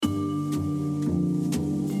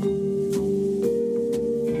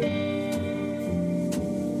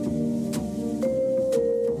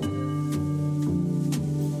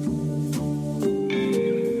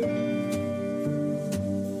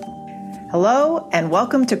Hello, and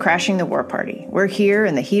welcome to Crashing the War Party. We're here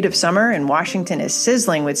in the heat of summer, and Washington is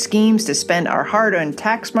sizzling with schemes to spend our hard-earned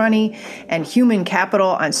tax money and human capital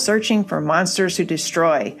on searching for monsters to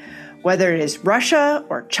destroy. Whether it is Russia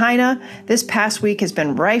or China, this past week has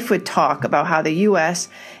been rife with talk about how the U.S.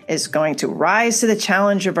 is going to rise to the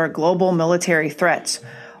challenge of our global military threats.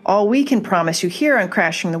 All we can promise you here on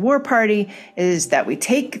Crashing the War Party is that we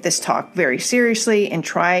take this talk very seriously and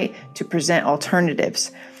try to present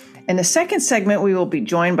alternatives. In the second segment, we will be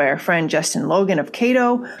joined by our friend Justin Logan of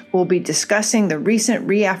Cato, who will be discussing the recent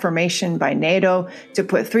reaffirmation by NATO to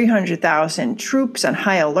put 300,000 troops on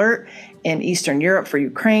high alert in Eastern Europe for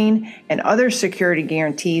Ukraine and other security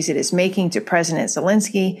guarantees it is making to President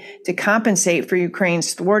Zelensky to compensate for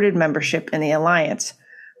Ukraine's thwarted membership in the alliance.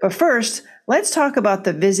 But first, let's talk about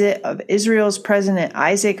the visit of Israel's President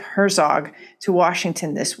Isaac Herzog to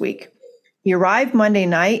Washington this week. He arrived Monday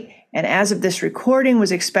night and as of this recording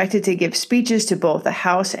was expected to give speeches to both the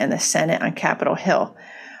House and the Senate on Capitol Hill.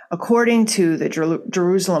 According to the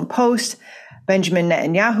Jerusalem Post, Benjamin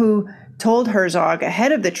Netanyahu told Herzog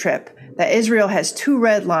ahead of the trip that Israel has two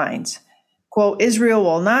red lines. Quote, Israel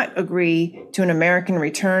will not agree to an American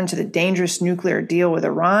return to the dangerous nuclear deal with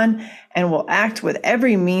Iran and will act with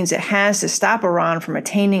every means it has to stop Iran from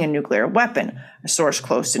attaining a nuclear weapon, a source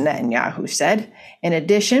close to Netanyahu said. In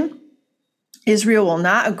addition, Israel will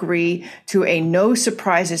not agree to a no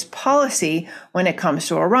surprises policy when it comes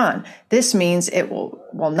to Iran. This means it will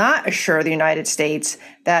not assure the United States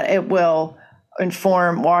that it will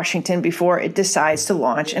inform Washington before it decides to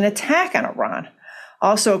launch an attack on Iran.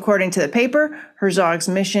 Also, according to the paper, Herzog's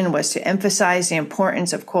mission was to emphasize the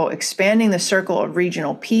importance of, quote, expanding the circle of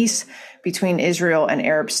regional peace between Israel and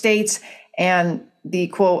Arab states and the,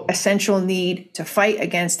 quote, essential need to fight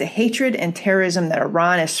against the hatred and terrorism that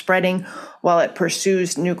Iran is spreading while it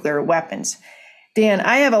pursues nuclear weapons. Dan,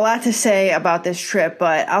 I have a lot to say about this trip,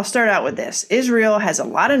 but I'll start out with this. Israel has a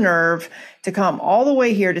lot of nerve to come all the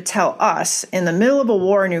way here to tell us, in the middle of a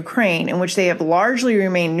war in Ukraine, in which they have largely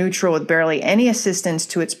remained neutral with barely any assistance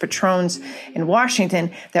to its patrons in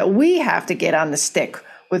Washington, that we have to get on the stick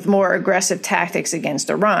with more aggressive tactics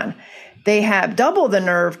against Iran. They have double the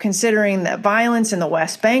nerve considering that violence in the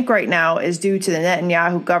West Bank right now is due to the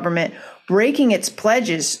Netanyahu government breaking its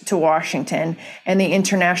pledges to Washington and the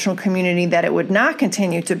international community that it would not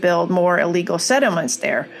continue to build more illegal settlements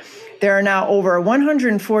there. There are now over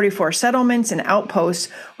 144 settlements and outposts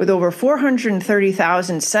with over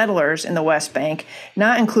 430,000 settlers in the West Bank,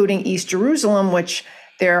 not including East Jerusalem, which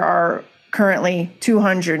there are currently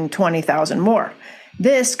 220,000 more.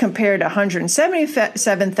 This compared to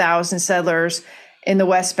 177,000 settlers in the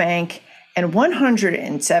West Bank and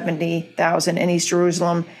 170,000 in East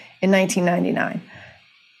Jerusalem in 1999.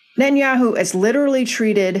 Netanyahu has literally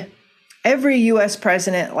treated every U.S.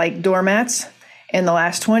 president like doormats in the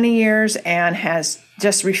last 20 years and has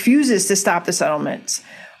just refuses to stop the settlements.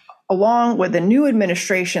 Along with the new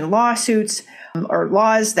administration lawsuits or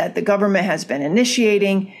laws that the government has been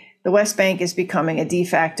initiating, the West Bank is becoming a de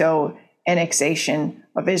facto annexation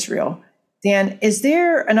of Israel. Dan, is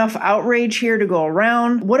there enough outrage here to go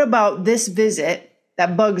around? What about this visit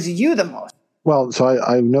that bugs you the most? Well, so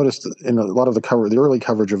I've noticed in a lot of the early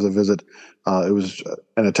coverage of the visit, it was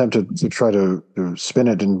an attempt to try to spin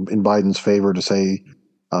it in Biden's favor to say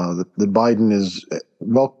that Biden is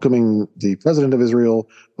welcoming the president of Israel,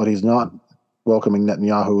 but he's not welcoming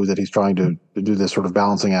Netanyahu, that he's trying to do this sort of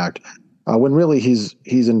balancing act. When really he's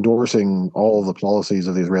endorsing all of the policies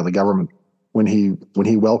of the Israeli government when he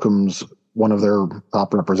welcomes one of their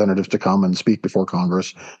top representatives to come and speak before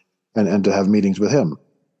Congress and to have meetings with him.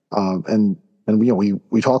 And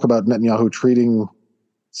we talk about Netanyahu treating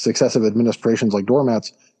successive administrations like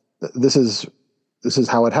doormats. This is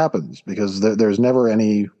how it happens, because there's never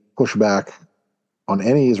any pushback on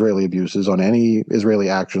any Israeli abuses, on any Israeli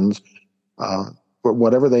actions,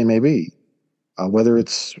 whatever they may be. Whether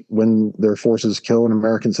it's when their forces kill an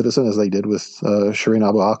American citizen, as they did with Shireen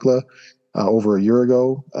Abu Akleh over a year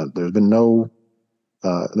ago, there have been no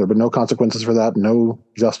consequences for that, no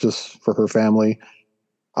justice for her family,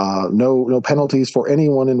 no penalties for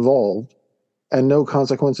anyone involved, and no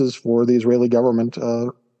consequences for the Israeli government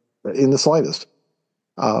in the slightest.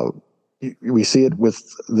 We see it with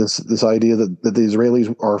this idea that the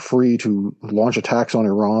Israelis are free to launch attacks on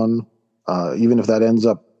Iran, even if that ends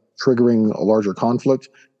up triggering a larger conflict,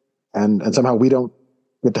 and somehow we don't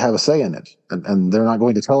get to have a say in it, and they're not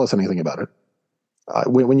going to tell us anything about it.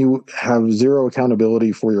 When you have zero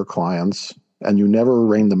accountability for your clients and you never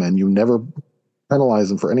rein them in, you never penalize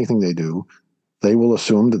them for anything they do, they will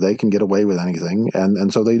assume that they can get away with anything,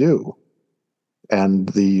 and so they do. And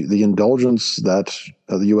the indulgence that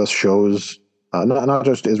the U.S. shows not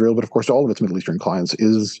just Israel, but of course all of its Middle Eastern clients,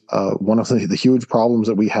 is one of the huge problems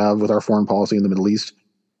that we have with our foreign policy in the Middle East.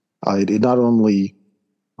 It not only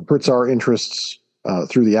hurts our interests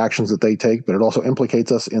through the actions that they take, but it also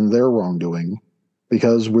implicates us in their wrongdoing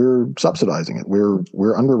because we're subsidizing it,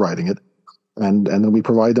 we're underwriting it, and then we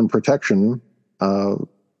provide them protection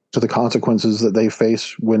to the consequences that they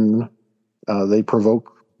face when they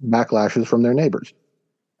provoke backlashes from their neighbors.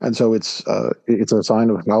 And so it's a sign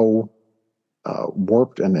of how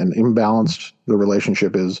warped and imbalanced the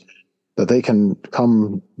relationship is, that they can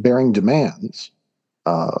come bearing demands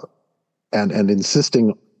and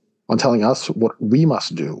insisting on telling us what we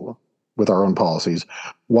must do with our own policies,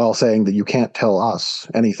 while saying that you can't tell us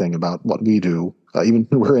anything about what we do, even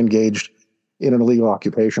when we're engaged in an illegal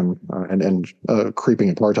occupation and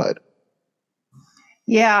creeping apartheid.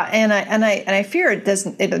 Yeah, and I fear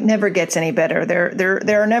it never gets any better.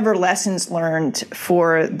 There are never lessons learned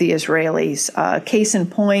for the Israelis. Case in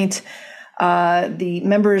point, the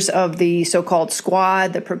members of the so-called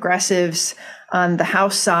squad, the progressives on the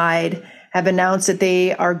House side, have announced that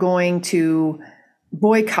they are going to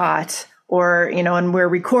boycott, or, and we're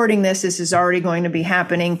recording this. This is already going to be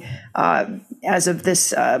happening as of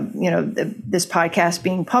this, this podcast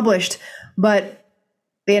being published. But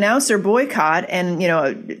they announced their boycott, and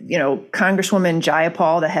Congresswoman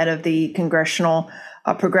Jayapal, the head of the Congressional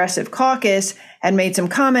Progressive Caucus, had made some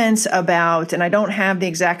comments about, and I don't have the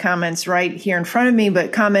exact comments right here in front of me,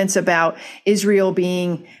 but comments about Israel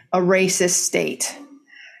being a racist state.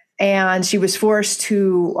 And she was forced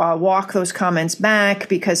to walk those comments back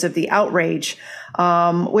because of the outrage,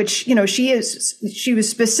 which, she was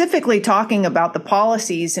specifically talking about the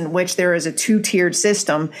policies in which there is a two-tiered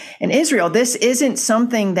system in Israel. This isn't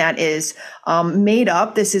something that is made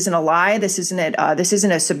up. This isn't a lie. This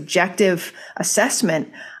isn't a subjective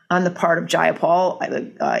assessment on the part of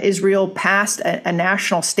Jayapal. Israel passed a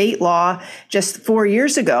national state law just 4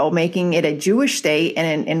 years ago, making it a Jewish state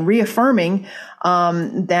and reaffirming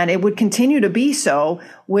that it would continue to be so,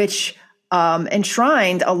 which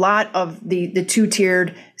enshrined a lot of the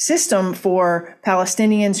two-tiered system for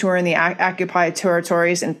Palestinians who are in the occupied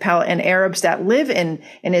territories and Arabs that live in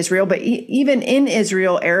Israel. But even in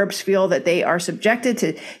Israel, Arabs feel that they are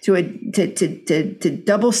subjected to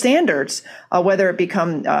double standards, whether it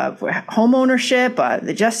become home ownership,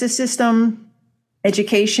 the justice system,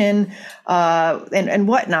 education, and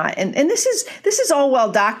whatnot. And this is all well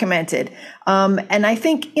documented. And I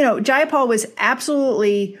think, Jayapal was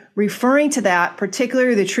absolutely referring to that,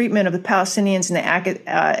 particularly the treatment of the Palestinians in the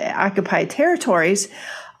occupied territories.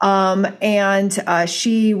 And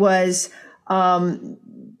she was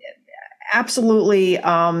absolutely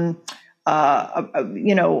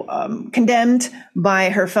condemned by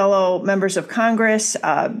her fellow members of Congress.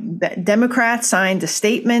 Democrats signed a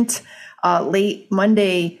statement late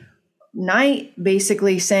Monday night,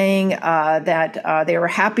 basically saying that they were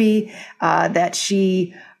happy that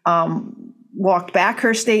she walked back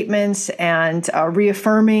her statements and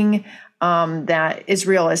reaffirming that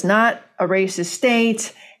Israel is not a racist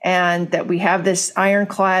state and that we have this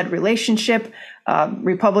ironclad relationship.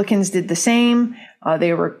 Republicans did the same.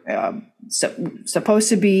 They were supposed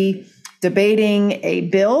to be debating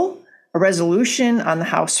a resolution on the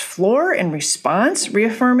House floor in response,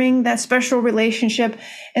 reaffirming that special relationship.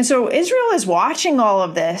 And so Israel is watching all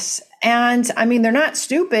of this. And I mean, they're not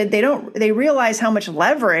stupid. They realize how much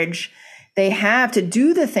leverage they have to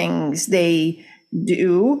do the things they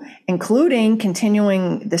do, including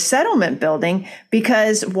continuing the settlement building,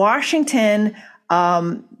 because Washington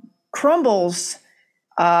crumbles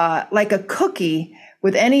like a cookie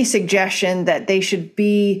with any suggestion that they should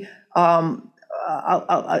be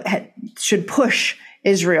should push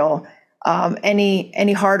Israel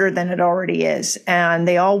any harder than it already is. And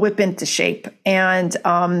they all whip into shape. And,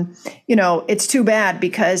 it's too bad,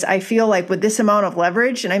 because I feel like with this amount of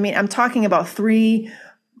leverage, and I mean, I'm talking about $3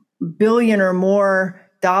 billion or more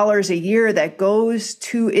dollars a year that goes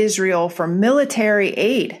to Israel for military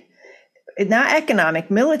aid, not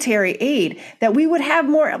economic, military aid, that we would have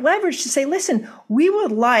more leverage to say, listen, we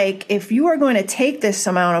would like, if you are going to take this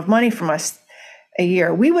amount of money from us a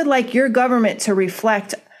year, we would like your government to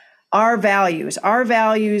reflect our values,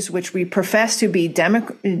 which we profess to be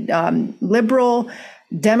liberal,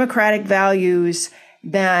 democratic values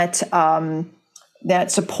that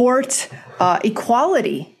support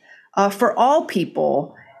equality for all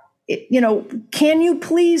people. Can you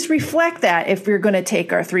please reflect that if you're going to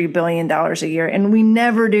take our $3 billion a year? And we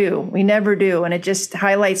never do. And it just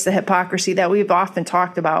highlights the hypocrisy that we've often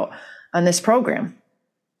talked about on this program.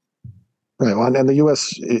 Right. Well, and the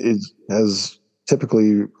U.S. has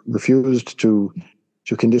typically refused to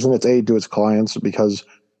condition its aid to its clients, because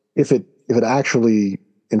if it actually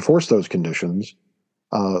enforced those conditions,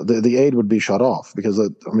 the aid would be shut off, because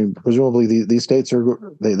presumably these states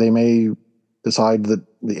they may decide that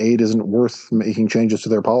the aid isn't worth making changes to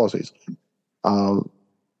their policies.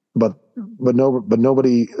 But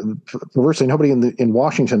nobody, perversely, nobody in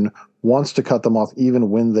Washington wants to cut them off, even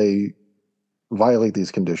when they violate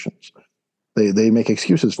these conditions. They make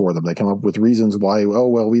excuses for them. They come up with reasons why. Oh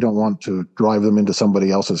well, we don't want to drive them into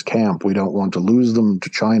somebody else's camp. We don't want to lose them to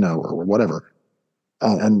China or whatever.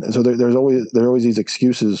 And so there are always these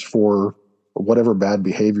excuses for whatever bad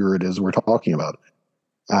behavior it is we're talking about,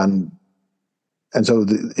 and so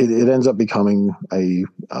it ends up becoming a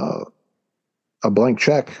blank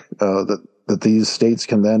check that these states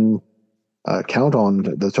can then count on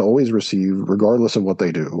to always receive, regardless of what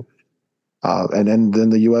they do. And then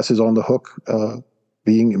the U.S. is on the hook,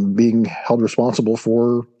 being held responsible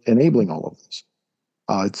for enabling all of this.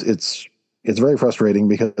 It's very frustrating,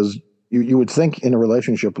 because you would think in a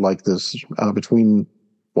relationship like this between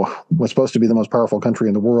what's supposed to be the most powerful country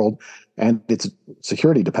in the world and its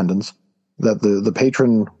security dependents, that the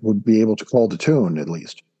patron would be able to call the tune at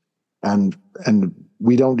least, and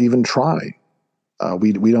we don't even try.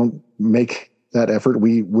 We don't make that effort.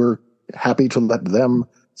 We're happy to let them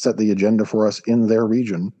set the agenda for us in their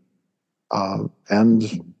region, and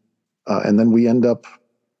then we end up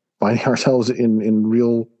finding ourselves in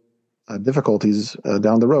real difficulties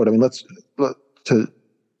down the road. I mean,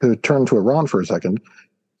 to turn to Iran for a second.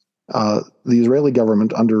 The Israeli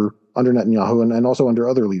government under Netanyahu and also under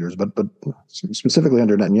other leaders, but specifically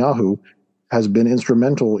under Netanyahu, has been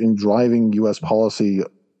instrumental in driving U.S. policy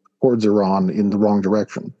towards Iran in the wrong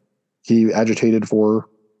direction. He agitated for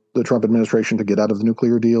the Trump administration to get out of the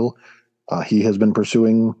nuclear deal. He has been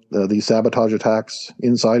pursuing these sabotage attacks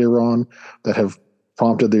inside Iran that have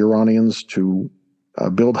prompted the Iranians to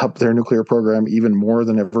build up their nuclear program even more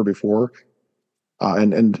than ever before.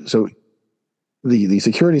 And so the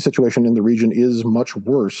security situation in the region is much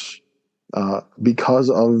worse because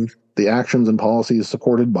of the actions and policies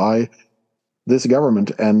supported by this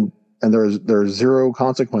government, and there's zero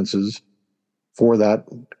consequences for that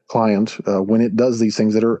client when it does these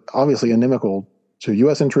things that are obviously inimical to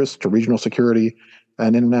U.S. interests, to regional security,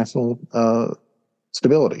 and international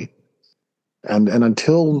stability. And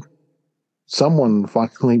until someone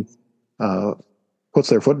finally puts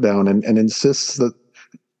their foot down and insists that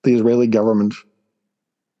the Israeli government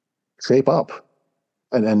shape up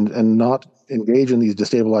and not engage in these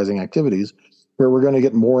destabilizing activities, where we're going to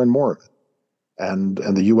get more and more of it. And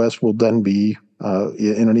the U.S. will then be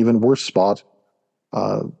in an even worse spot,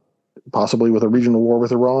 possibly with a regional war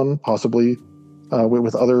with Iran, possibly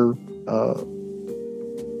with other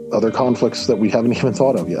conflicts that we haven't even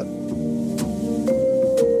thought of yet.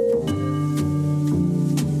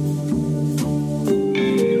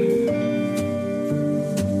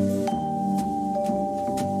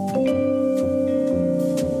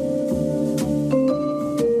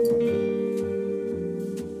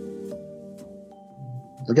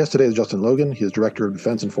 Our guest today is Justin Logan. He is Director of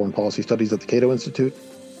Defense and Foreign Policy Studies at the Cato Institute.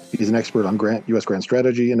 He's an expert on U.S. grand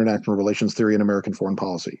strategy, international relations theory, and American foreign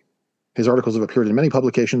policy. His articles have appeared in many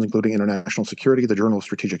publications, including International Security, the Journal of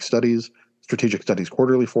Strategic Studies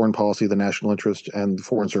Quarterly, Foreign Policy, The National Interest, and the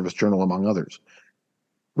Foreign Service Journal, among others.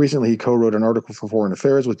 Recently, he co-wrote an article for Foreign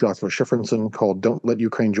Affairs with Dr. Schifrinson called Don't Let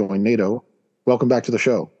Ukraine Join NATO. Welcome back to the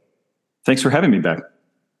show. Thanks for having me back.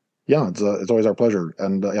 Yeah, it's always our pleasure.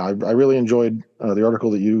 And I really enjoyed the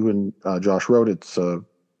article that you and Josh wrote.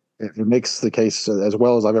 It makes the case, as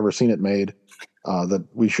well as I've ever seen it made, that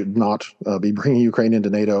we should not be bringing Ukraine into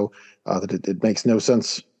NATO, that it makes no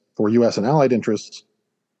sense for U.S. and allied interests.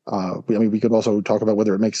 We could also talk about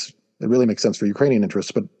whether it really makes sense for Ukrainian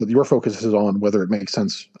interests, but your focus is on whether it makes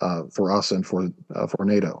sense for us and for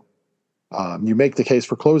NATO. You make the case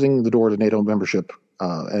for closing the door to NATO membership,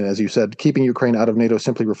 and as you said, keeping Ukraine out of NATO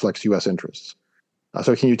simply reflects U.S. interests.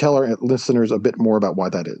 So can you tell our listeners a bit more about why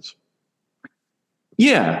that is?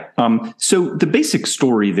 Yeah. So the basic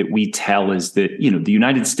story that we tell is that, the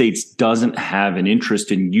United States doesn't have an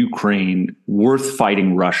interest in Ukraine worth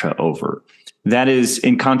fighting Russia over. That is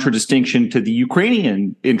in contradistinction to the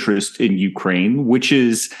Ukrainian interest in Ukraine, which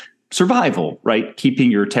is survival, right? Keeping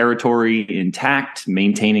your territory intact,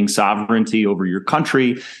 maintaining sovereignty over your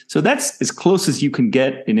country. So that's as close as you can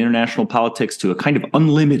get in international politics to a kind of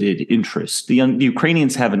unlimited interest. The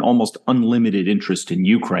Ukrainians have an almost unlimited interest in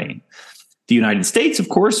Ukraine. The United States, of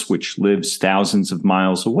course, which lives thousands of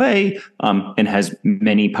miles away and has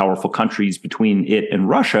many powerful countries between it and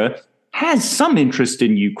Russia, has some interest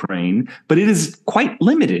in Ukraine, but it is quite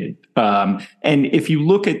limited. And if you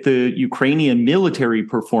look at the Ukrainian military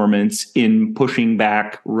performance in pushing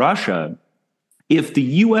back Russia, if the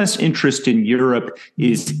U.S. interest in Europe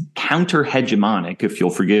is counter-hegemonic, if you'll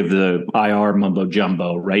forgive the IR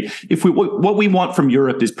mumbo-jumbo, right? What we want from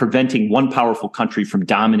Europe is preventing one powerful country from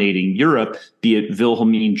dominating Europe, be it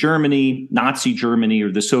Wilhelmine Germany, Nazi Germany,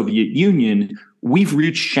 or the Soviet Union, we've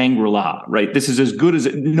reached Shangri-La, right? This is as good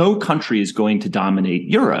as no country is going to dominate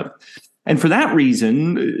Europe. And for that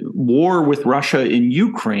reason, war with Russia in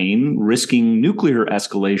Ukraine, risking nuclear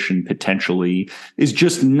escalation potentially, is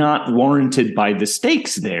just not warranted by the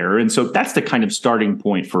stakes there. And so that's the kind of starting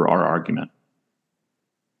point for our argument.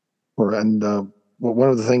 And one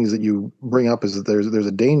of the things that you bring up is that there's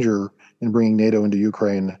a danger in bringing NATO into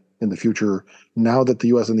Ukraine in the future, now that the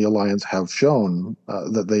U.S. and the alliance have shown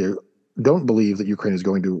that they don't believe that Ukraine is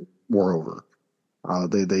going to war over.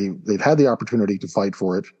 They've had the opportunity to fight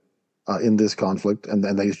for it in this conflict, and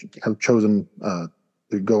they have chosen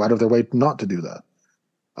to go out of their way not to do that.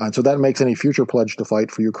 And so that makes any future pledge to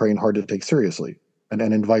fight for Ukraine hard to take seriously, and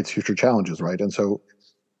invites future challenges, right? And so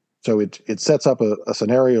it sets up a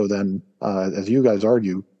scenario then, as you guys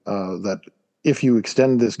argue, that if you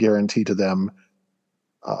extend this guarantee to them,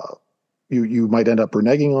 you might end up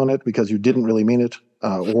reneging on it because you didn't really mean it,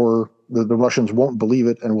 or the Russians won't believe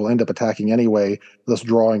it and will end up attacking anyway, thus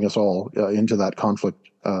drawing us all into that conflict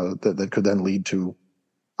that could then lead to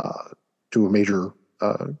a major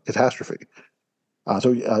catastrophe.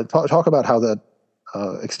 So talk about how that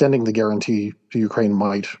extending the guarantee to Ukraine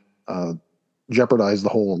might jeopardize the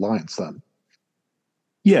whole alliance then.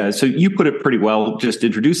 Yeah, so you put it pretty well just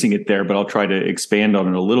introducing it there, but I'll try to expand on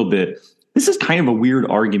it a little bit. This is kind of a weird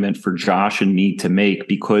argument for Josh and me to make,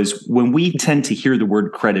 because when we tend to hear the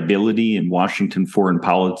word credibility in Washington foreign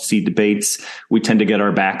policy debates, we tend to get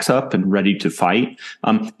our backs up and ready to fight.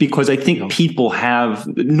 Because I think people have,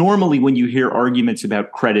 normally when you hear arguments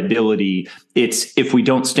about credibility, it's if we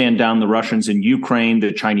don't stand down the Russians in Ukraine,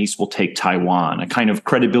 the Chinese will take Taiwan, a kind of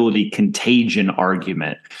credibility contagion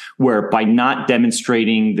argument, where by not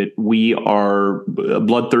demonstrating that we are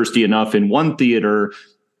bloodthirsty enough in one theater,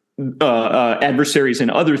 adversaries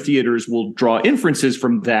in other theaters will draw inferences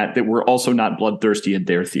from that we're also not bloodthirsty in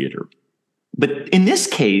their theater. But in this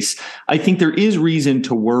case, I think there is reason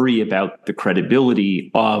to worry about the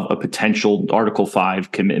credibility of a potential Article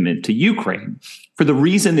 5 commitment to Ukraine for the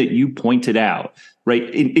reason that you pointed out, right?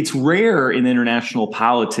 It's rare in international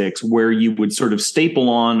politics where you would sort of staple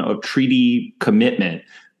on a treaty commitment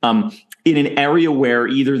in an area where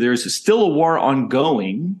either there's still a war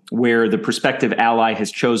ongoing, where the prospective ally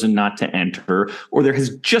has chosen not to enter, or there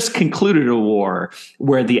has just concluded a war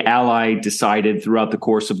where the ally decided throughout the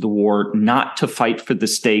course of the war not to fight for the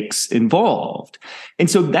stakes involved. And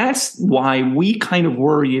so that's why we kind of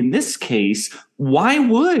worry in this case, why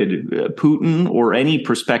would Putin or any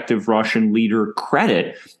prospective Russian leader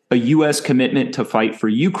credit a U.S. commitment to fight for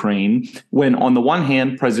Ukraine when, on the one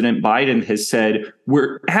hand, President Biden has said,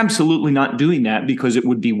 we're absolutely not doing that because it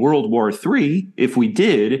would be World War III if we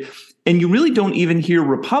did. And you really don't even hear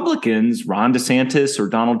Republicans, Ron DeSantis or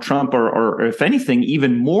Donald Trump, or if anything,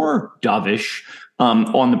 even more dovish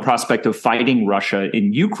on the prospect of fighting Russia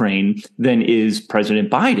in Ukraine than is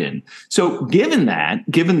President Biden. So given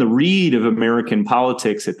the read of American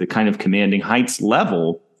politics at the kind of commanding heights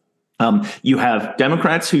level, you have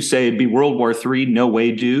Democrats who say it'd be World War III, no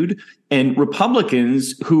way, dude, and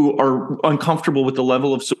Republicans who are uncomfortable with the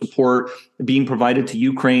level of support being provided to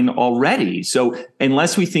Ukraine already. So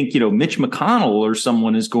unless we think, Mitch McConnell or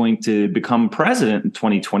someone is going to become president in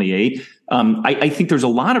 2028, I think there's a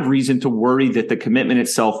lot of reason to worry that the commitment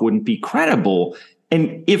itself wouldn't be credible.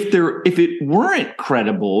 And if it weren't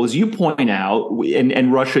credible, as you point out,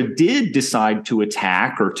 and Russia did decide to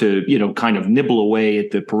attack or to, kind of nibble away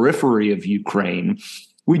at the periphery of Ukraine,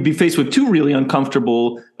 we'd be faced with two really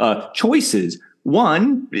uncomfortable choices.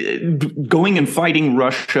 One, going and fighting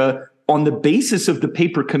Russia on the basis of the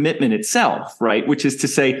paper commitment itself, right? Which is to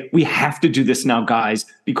say, we have to do this now, guys,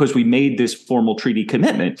 because we made this formal treaty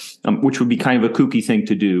commitment, which would be kind of a kooky thing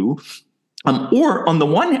to do. Or on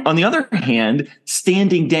the other hand,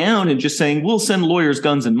 standing down and just saying, we'll send lawyers,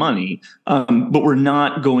 guns, and money, but we're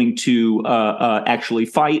not going to actually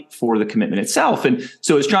fight for the commitment itself. And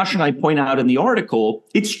so as Josh and I point out in the article,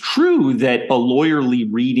 it's true that a lawyerly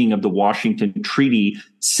reading of the Washington Treaty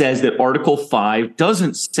says that Article 5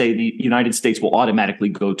 doesn't say the United States will automatically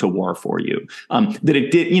go to war for you. That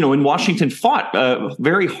it did, and Washington fought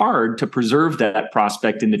very hard to preserve that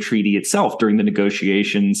prospect in the treaty itself during the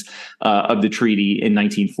negotiations of the treaty in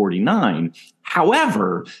 1949.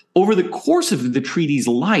 However, over the course of the treaty's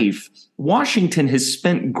life, Washington has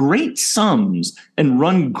spent great sums and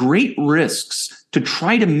run great risks to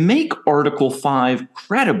try to make Article 5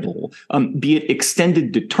 credible, be it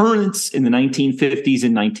extended deterrence in the 1950s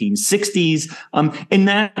and 1960s, and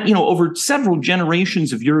that, over several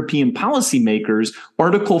generations of European policymakers,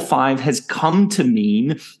 Article 5 has come to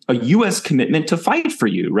mean a U.S. commitment to fight for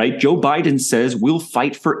you, right? Joe Biden says we'll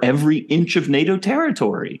fight for every inch of NATO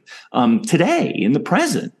territory today in the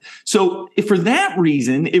present. So if for that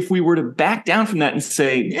reason, if we were to back down from that and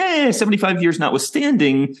say, 75 years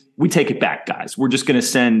notwithstanding, we take it back, guys. We're just going to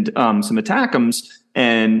send some ATACMS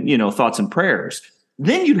and, thoughts and prayers.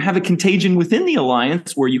 Then you'd have a contagion within the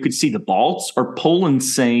alliance where you could see the Balts or Poland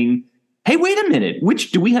saying, hey, wait a minute,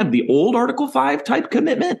 do we have the old Article 5 type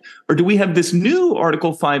commitment, or do we have this new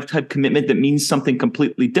Article 5 type commitment that means something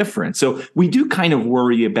completely different? So we do kind of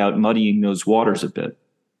worry about muddying those waters a bit.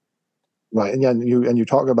 Right, and you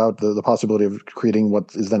talk about the possibility of creating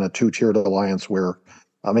what is then a two-tiered alliance where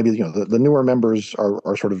maybe the newer members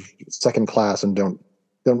are sort of second class and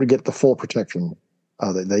don't get the full protection.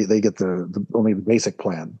 They get the only the basic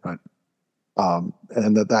plan, right?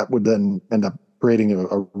 And that would then end up creating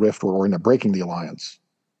a rift or end up breaking the alliance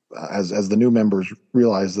as the new members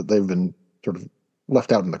realize that they've been sort of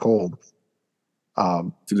left out in the cold.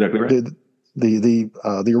 That's exactly right.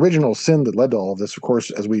 The original sin that led to all of this, of course,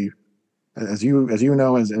 as you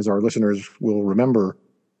know, as our listeners will remember,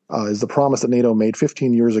 is the promise that NATO made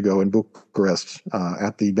 15 years ago in Bucharest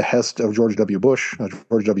at the behest of George W. Bush.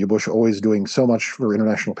 George W. Bush always doing so much for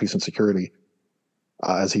international peace and security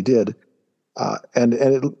as he did. And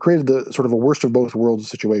it created the sort of a worst of both worlds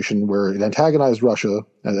situation where it antagonized Russia,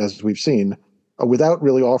 as we've seen, without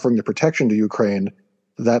really offering the protection to Ukraine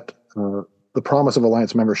that the promise of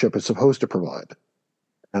alliance membership is supposed to provide.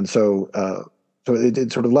 And so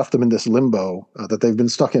it sort of left them in this limbo that they've been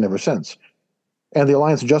stuck in ever since. And the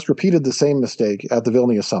alliance just repeated the same mistake at the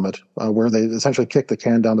Vilnius summit, where they essentially kicked the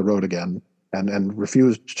can down the road again and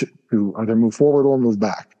refused to either move forward or move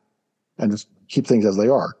back and just keep things as they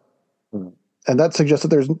are. And that suggests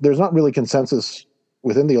that there's not really consensus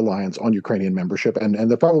within the alliance on Ukrainian membership, and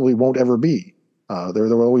there probably won't ever be. There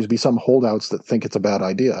will always be some holdouts that think it's a bad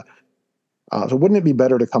idea. So wouldn't it be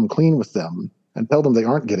better to come clean with them and tell them they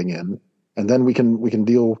aren't getting in, and then we can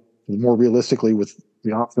deal more realistically with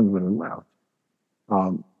the options that are out?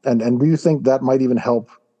 And do you think that might even help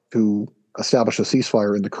to establish a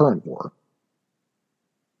ceasefire in the current war?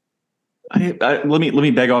 Let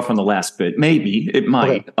me beg off on the last bit. Maybe it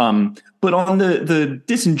might. Okay. But on the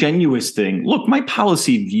disingenuous thing, look, my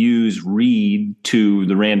policy views read to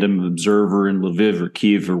the random observer in Lviv or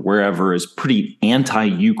Kiev or wherever as pretty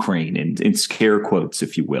anti-Ukraine in scare quotes,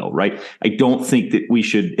 if you will, right? I don't think that we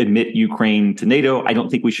should admit Ukraine to NATO. I don't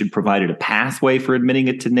think we should provide it a pathway for admitting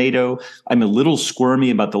it to NATO. I'm a little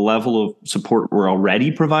squirmy about the level of support we're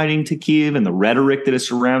already providing to Kiev and the rhetoric that is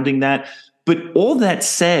surrounding that. But all that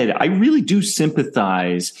said, I really do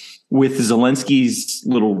sympathize with Zelensky's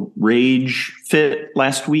little rage fit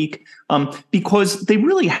last week, because they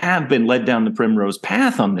really have been led down the primrose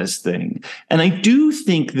path on this thing. And I do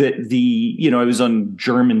think that I was on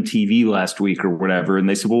German TV last week or whatever, and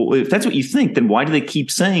they said, well, if that's what you think, then why do they keep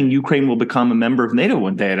saying Ukraine will become a member of NATO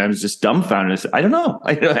one day? And I was just dumbfounded. I said, I don't know.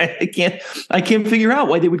 I can't figure out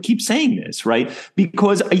why they would keep saying this, right?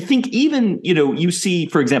 Because I think even, you see,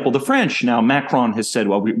 for example, the French, now Macron has said,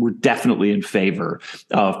 well, we're definitely in favor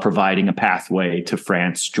of providing a pathway to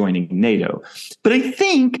France joining NATO. But I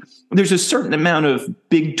think there's a certain amount of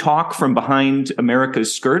big talk from behind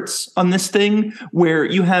America's skirts on this thing where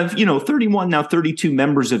you have, 31, now 32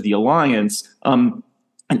 members of the alliance, and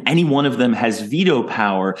any one of them has veto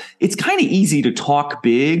power. It's kind of easy to talk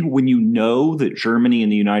big when you know that Germany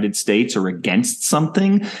and the United States are against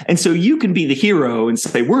something. And so you can be the hero and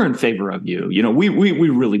say, we're in favor of you. We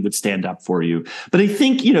really would stand up for you. But I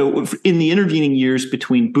think, in the intervening years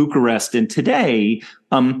between Bucharest and today,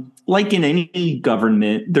 like in any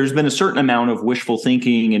government, there's been a certain amount of wishful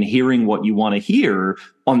thinking and hearing what you want to hear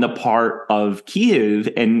on the part of Kiev.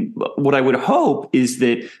 And what I would hope is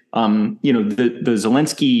that, the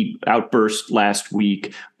Zelensky outburst last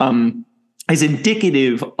week is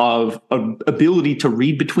indicative of an ability to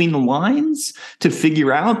read between the lines, to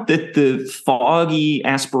figure out that the foggy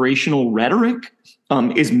aspirational rhetoric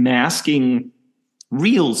is masking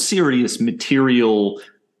real serious material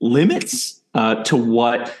limits to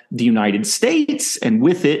what the United States and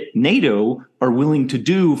with it NATO are willing to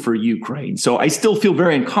do for Ukraine. So I still feel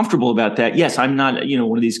very uncomfortable about that. Yes, I'm not,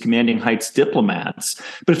 one of these commanding heights diplomats,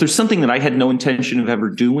 but if there's something that I had no intention of ever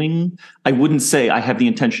doing, I wouldn't say I have the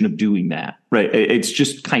intention of doing that. Right? It's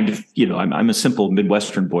just kind of, I'm a simple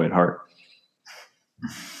Midwestern boy at heart.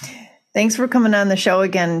 Thanks for coming on the show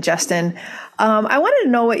again, Justin. I wanted to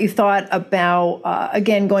know what you thought about,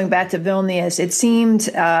 again, going back to Vilnius. It seemed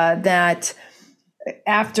that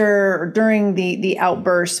during the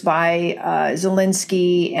outburst by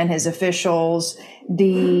Zelensky and his officials,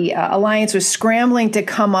 the alliance was scrambling to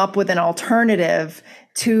come up with an alternative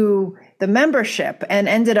to the membership and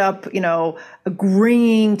ended up,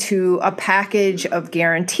 agreeing to a package of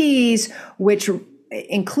guarantees, which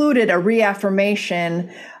included a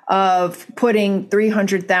reaffirmation of putting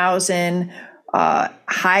 300,000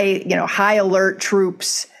 high alert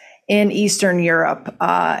troops in Eastern Europe.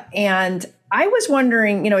 And I was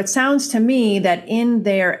wondering, it sounds to me that in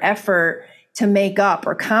their effort to make up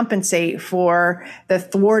or compensate for the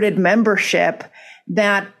thwarted membership,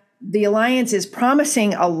 that the alliance is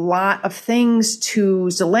promising a lot of things to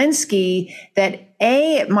Zelensky that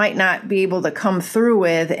A, it might not be able to come through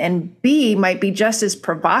with, and B, might be just as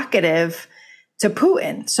provocative to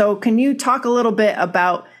Putin. So can you talk a little bit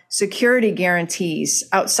about security guarantees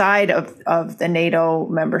outside of the NATO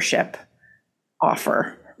membership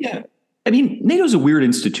offer? Yeah. I mean, NATO is a weird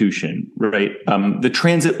institution, right? The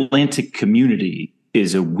transatlantic community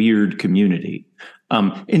is a weird community.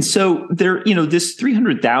 And so there, this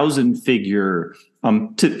 300,000 figure,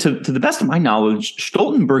 to the best of my knowledge,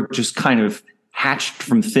 Stoltenberg just kind of hatched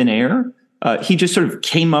from thin air. He just sort of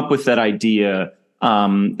came up with that idea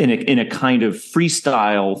in a kind of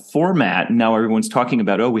freestyle format. And now everyone's talking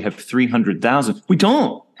about, we have 300,000. We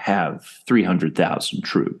don't have 300,000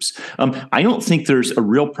 troops. I don't think there's a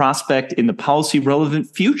real prospect in the policy relevant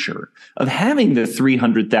future of having the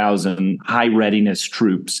 300,000 high readiness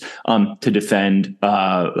troops to defend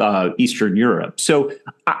Eastern Europe. So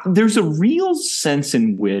there's a real sense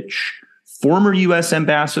in which former U.S.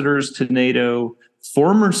 ambassadors to NATO,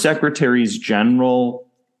 former secretaries general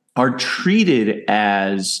are treated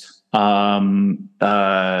as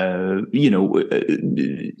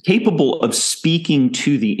capable of speaking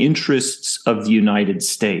to the interests of the United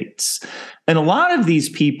States. And a lot of these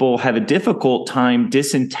people have a difficult time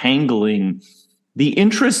disentangling the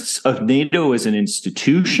interests of NATO as an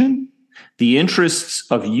institution, the interests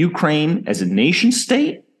of Ukraine as a nation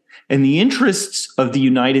state, and the interests of the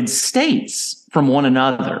United States from one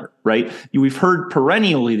another, right? We've heard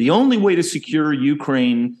perennially the only way to secure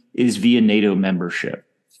Ukraine is via NATO membership.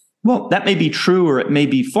 Well, that may be true or it may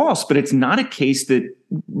be false, but it's not a case that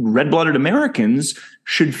red-blooded Americans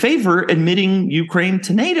should favor admitting Ukraine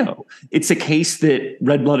to NATO. It's a case that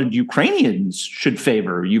red-blooded Ukrainians should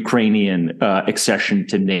favor Ukrainian accession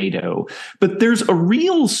to NATO. But there's a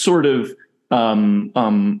real sort of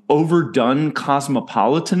overdone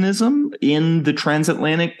cosmopolitanism in the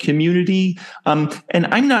transatlantic community. And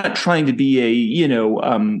I'm not trying to be a,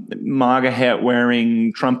 MAGA hat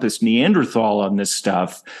wearing Trumpist Neanderthal on this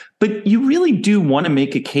stuff, but you really do want to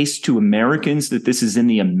make a case to Americans that this is in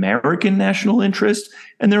the American national interest.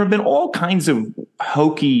 And there have been all kinds of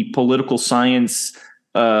hokey political science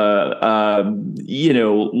Laffer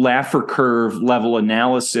curve level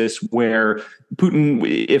analysis where Putin,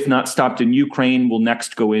 if not stopped in Ukraine, will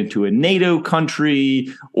next go into a NATO country,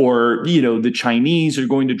 or, the Chinese are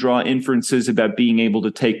going to draw inferences about being able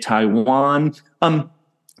to take Taiwan.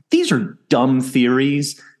 These are dumb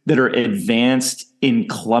theories that are advanced in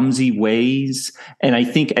clumsy ways. And I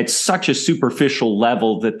think at such a superficial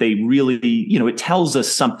level that they really, it tells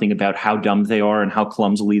us something about how dumb they are and how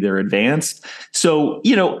clumsily they're advanced. So,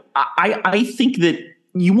 I think that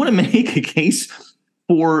you want to make a case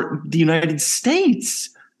for the United States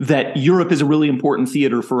that Europe is a really important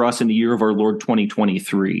theater for us in the year of our Lord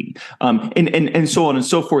 2023, and so on and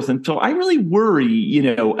so forth. And so I really worry,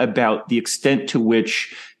 about the extent to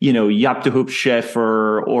which, Jaap de Hoop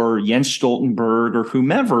Scheffer or Jens Stoltenberg or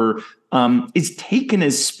whomever is taken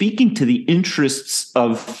as speaking to the interests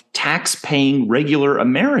of tax-paying regular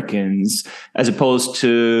Americans as opposed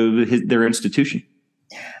to their institution.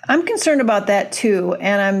 I'm concerned about that too,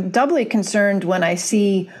 and I'm doubly concerned when I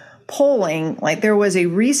see polling. Like there was a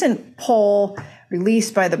recent poll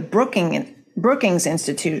released by the Brookings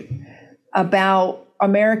Institute about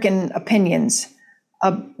American opinions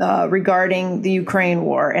regarding the Ukraine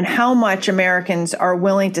war and how much Americans are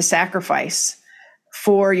willing to sacrifice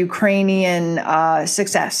for Ukrainian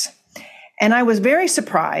success. And I was very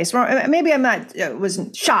surprised, or maybe I'm not,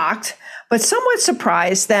 wasn't shocked, but somewhat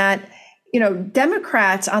surprised that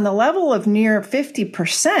Democrats on the level of near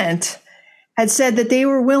 50% had said that they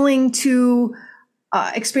were willing to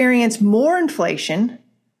experience more inflation,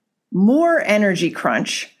 more energy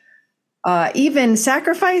crunch, even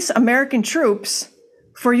sacrifice American troops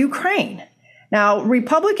for Ukraine. Now,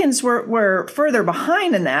 Republicans were further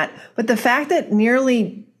behind in that, but the fact that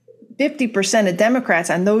nearly 50% of Democrats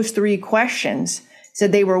on those three questions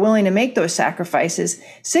said they were willing to make those sacrifices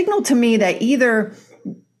signaled to me that either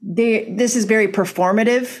this is very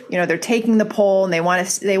performative. They're taking the poll and they want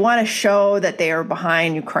to show that they are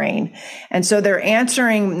behind Ukraine. And so they're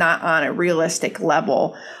answering not on a realistic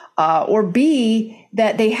level, or B,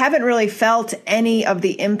 that they haven't really felt any of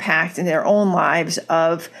the impact in their own lives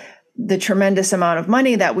of the tremendous amount of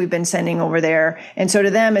money that we've been sending over there. And so to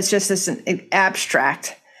them, it's just this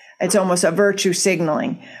abstract. It's almost a virtue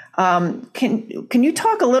signaling. Can you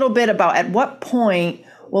talk a little bit about at what point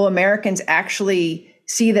will Americans actually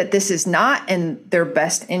see that this is not in their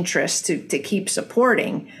best interest to keep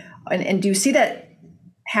supporting? And do you see that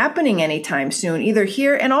happening anytime soon, either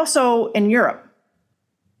here and also in Europe?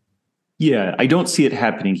 Yeah, I don't see it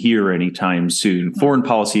happening here anytime soon. Foreign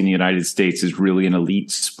policy in the United States is really an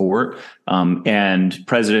elite sport, and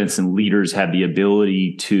presidents and leaders have the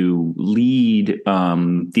ability to lead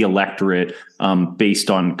the electorate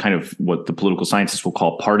based on kind of what the political scientists will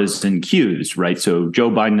call partisan cues, right? So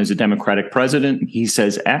Joe Biden is a Democratic president. He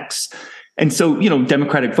says X. And so,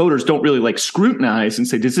 Democratic voters don't really scrutinize and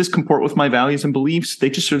say, does this comport with my values and beliefs? They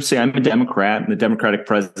just sort of say, I'm a Democrat. And the Democratic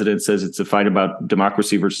president says it's a fight about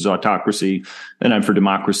democracy versus autocracy. And I'm for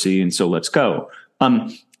democracy. And so let's go.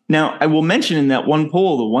 Now, I will mention in that one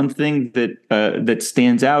poll, the one thing that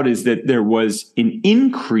stands out is that there was an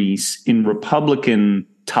increase in Republican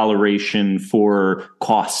toleration for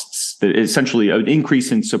costs, essentially an increase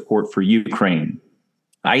in support for Ukraine.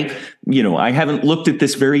 I haven't looked at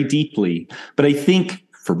this very deeply, but I think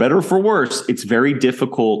for better or for worse, it's very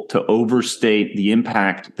difficult to overstate the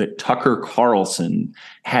impact that Tucker Carlson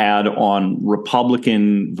had on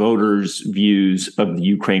Republican voters' views of the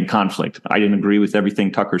Ukraine conflict. I didn't agree with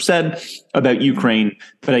everything Tucker said about Ukraine,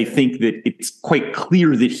 but I think that it's quite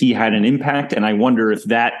clear that he had an impact. And I wonder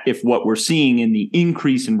if what we're seeing in the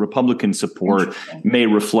increase in Republican support may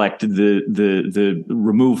reflect the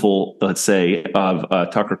removal, let's say, of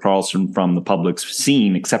Tucker Carlson from the public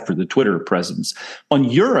scene, except for the Twitter presence.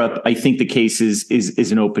 On Europe, I think the case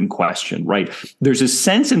is an open question, right? There was a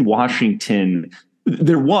sense in Washington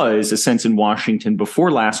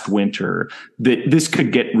before last winter that this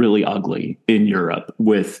could get really ugly in Europe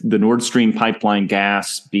with the Nord Stream pipeline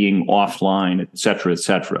gas being offline, et cetera, et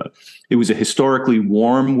cetera. It was a historically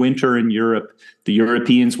warm winter in Europe. The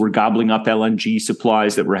Europeans were gobbling up LNG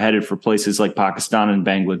supplies that were headed for places like Pakistan and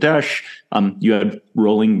Bangladesh. You had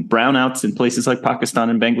rolling brownouts in places like Pakistan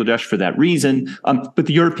and Bangladesh for that reason. But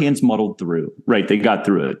the Europeans muddled through, right? They got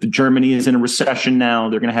through it. Germany is in a recession now.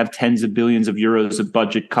 They're going to have tens of billions of euros of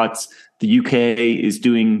budget cuts. The UK is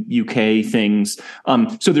doing UK things.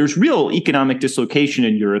 So there's real economic dislocation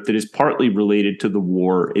in Europe that is partly related to the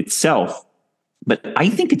war itself. But I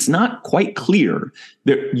think it's not quite clear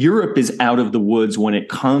that Europe is out of the woods when it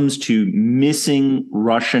comes to missing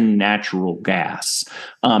Russian natural gas.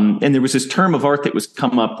 And there was this term of art that was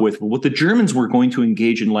come up with what the Germans were going to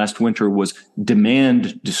engage in last winter was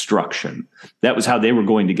demand destruction. That was how they were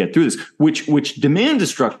going to get through this, which demand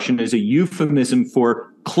destruction is a euphemism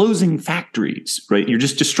for closing factories, right? You're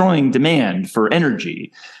just destroying demand for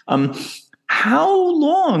energy. How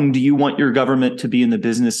long do you want your government to be in the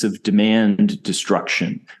business of demand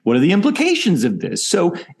destruction? What are the implications of this?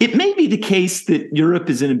 So it may be the case that Europe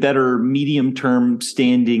is in a better medium-term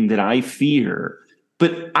standing than I fear,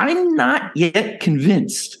 but I'm not yet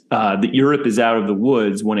convinced that Europe is out of the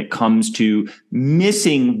woods when it comes to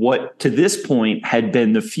missing what to this point had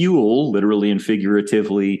been the fuel, literally and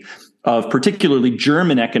figuratively, of particularly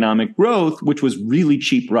German economic growth, which was really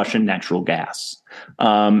cheap Russian natural gas.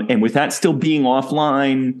 And with that still being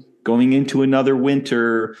offline, going into another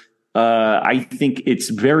winter, I think it's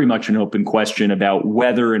very much an open question about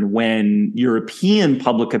whether and when European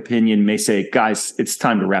public opinion may say, guys, it's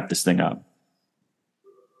time to wrap this thing up.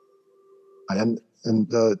 And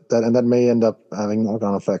that may end up having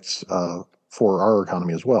knock-on effects for our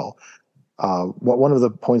economy as well. One of the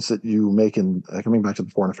points that you make in coming back to the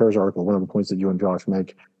Foreign Affairs article, one of the points that you and Josh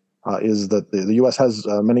make is that the U.S. has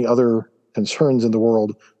many other concerns in the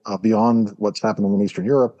world beyond what's happening in Eastern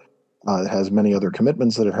Europe. It has many other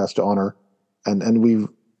commitments that it has to honor, and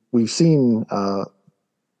we've seen that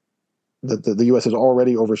the U.S. is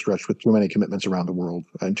already overstretched with too many commitments around the world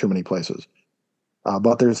in too many places.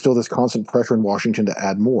 But there's still this constant pressure in Washington to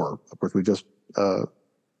add more. Of course, we just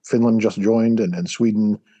Finland just joined, and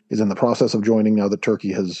Sweden is in the process of joining now that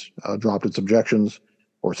Turkey has dropped its objections,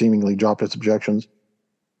 or seemingly dropped its objections.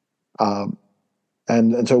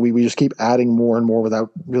 And so we just keep adding more and more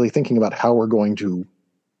without really thinking about how we're going to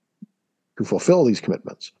fulfill these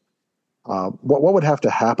commitments. What would have to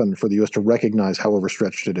happen for the U.S. to recognize how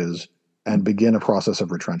overstretched it is and begin a process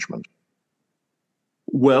of retrenchment?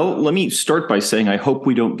 Well, let me start by saying I hope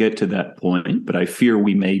we don't get to that point, but I fear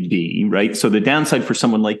we may be, right? So the downside for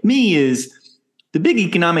someone like me is the big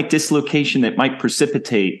economic dislocation that might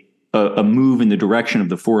precipitate a move in the direction of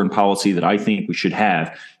the foreign policy that I think we should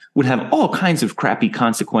have would have all kinds of crappy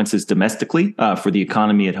consequences domestically for the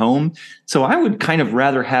economy at home. So I would kind of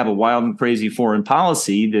rather have a wild and crazy foreign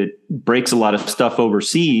policy that breaks a lot of stuff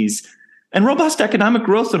overseas and robust economic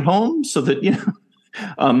growth at home so that,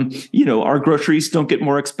 our groceries don't get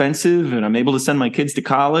more expensive and I'm able to send my kids to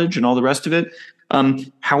college and all the rest of it.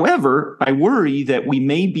 However, I worry that we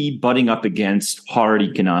may be butting up against hard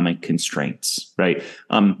economic constraints, right?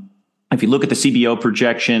 If you look at the CBO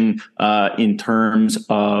projection in terms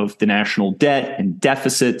of the national debt and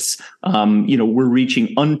deficits, we're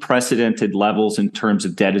reaching unprecedented levels in terms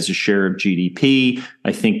of debt as a share of GDP.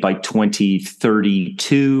 I think by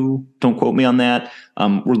 2032, don't quote me on that,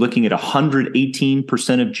 we're looking at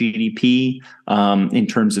 118% of GDP in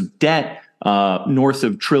terms of debt. North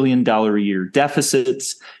of $1 trillion a year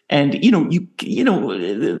deficits. And,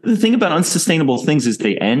 the thing about unsustainable things is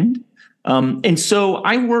they end. And so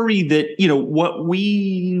I worry that, what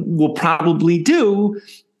we will probably do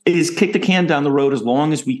is kick the can down the road as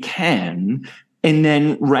long as we can. And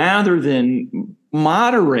then rather than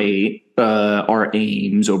moderate our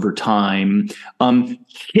aims over time,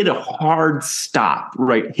 hit a hard stop,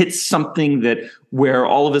 right? Hit something where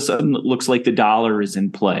all of a sudden it looks like the dollar is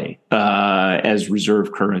in play as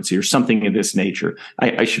reserve currency or something of this nature.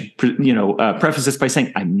 I should, preface this by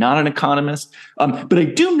saying I'm not an economist, but I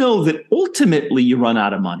do know that ultimately you run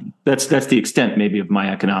out of money. That's the extent maybe of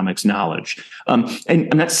my economics knowledge. And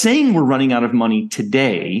I'm not saying we're running out of money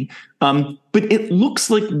today, but it looks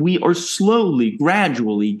like we are slowly,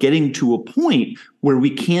 gradually getting to a point where we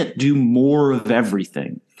can't do more of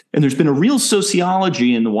everything. And there's been a real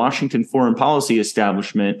sociology in the Washington foreign policy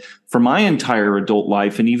establishment for my entire adult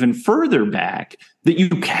life and even further back that you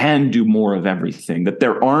can do more of everything, that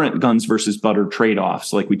there aren't guns versus butter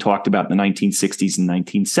trade-offs like we talked about in the 1960s and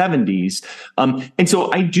 1970s. And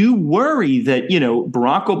so I do worry that,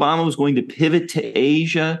 Barack Obama was going to pivot to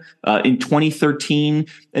Asia in 2013,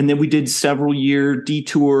 and then we did several-year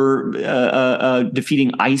detour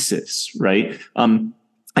defeating ISIS, right?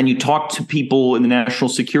 And you talk to people in the National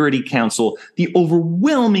Security Council, the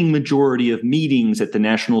overwhelming majority of meetings at the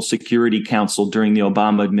National Security Council during the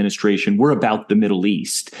Obama administration were about the Middle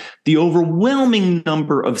East. The overwhelming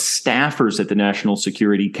number of staffers at the National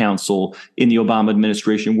Security Council in the Obama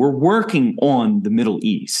administration were working on the Middle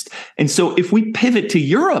East. And so if we pivot to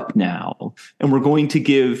Europe now, and we're going to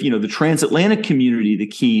give, the transatlantic community the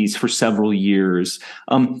keys for several years,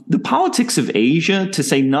 the politics of Asia, to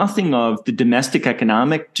say nothing of the domestic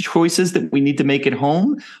economic choices that we need to make at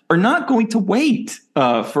home, are not going to wait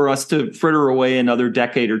for us to fritter away another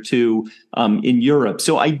decade or two in Europe.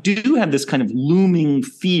 So I do have this kind of looming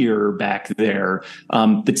fear back there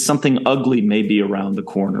that something ugly may be around the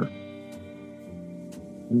corner.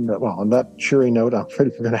 Well, on that cheery note, I'm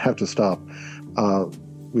afraid we're going to have to stop.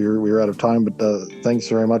 We're out of time, but thanks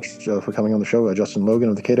very much for coming on the show, Justin Logan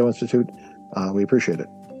of the Cato Institute. We appreciate it.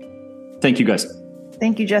 Thank you, guys.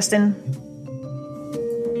 Thank you, Justin.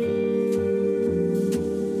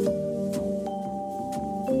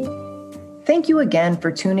 Thank you again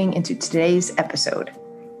for tuning into today's episode.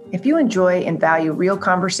 If you enjoy and value real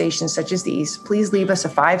conversations such as these, please leave us a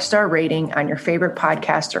 5-star rating on your favorite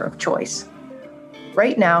podcaster of choice.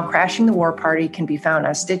 Right now, Crashing the War Party can be found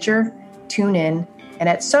on Stitcher, TuneIn, and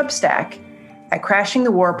at Substack at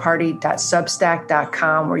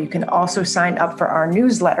crashingthewarparty.substack.com, where you can also sign up for our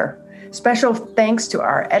newsletter. Special thanks to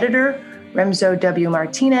our editor, Remzo W.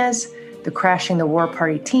 Martinez, the Crashing the War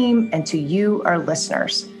Party team, and to you, our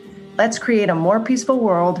listeners. Let's create a more peaceful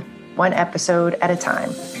world, one episode at a time.